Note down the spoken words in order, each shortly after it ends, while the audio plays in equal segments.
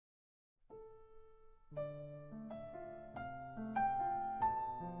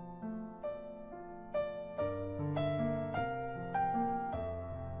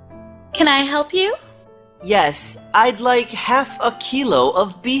Can I help you? Yes, I'd like half a kilo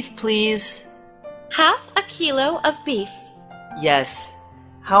of beef, please. Half a kilo of beef. Yes.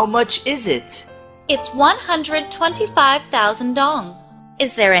 How much is it? It's 125,000 dong.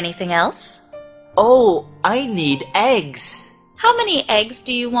 Is there anything else? Oh, I need eggs. How many eggs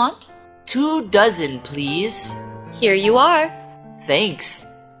do you want? 2 dozen, please. Here you are.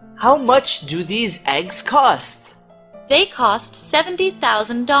 Thanks. How much do these eggs cost? They cost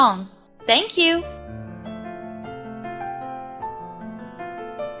 70,000 dong. Thank you.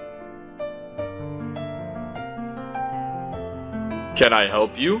 Can I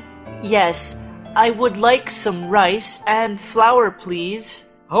help you? Yes, I would like some rice and flour,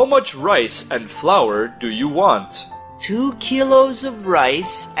 please. How much rice and flour do you want? 2 kilos of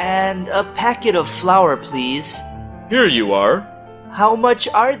rice and a packet of flour, please. Here you are. How much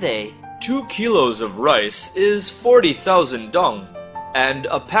are they? 2 kilos of rice is 40,000 dong, and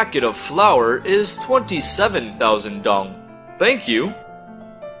a packet of flour is 27,000 dong. Thank you.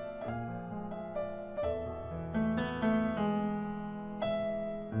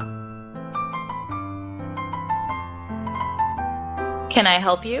 Can I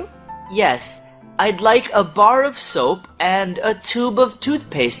help you? Yes, I'd like a bar of soap and a tube of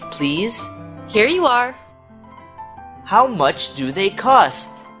toothpaste, please. Here you are. How much do they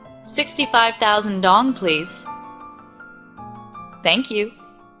cost? 65,000 dong, please. Thank you.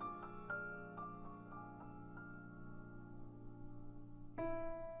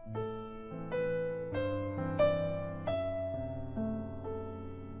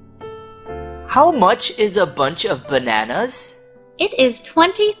 How much is a bunch of bananas? It is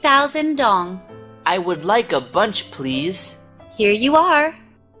 20,000 dong. I would like a bunch, please. Here you are.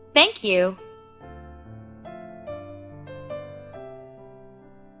 Thank you.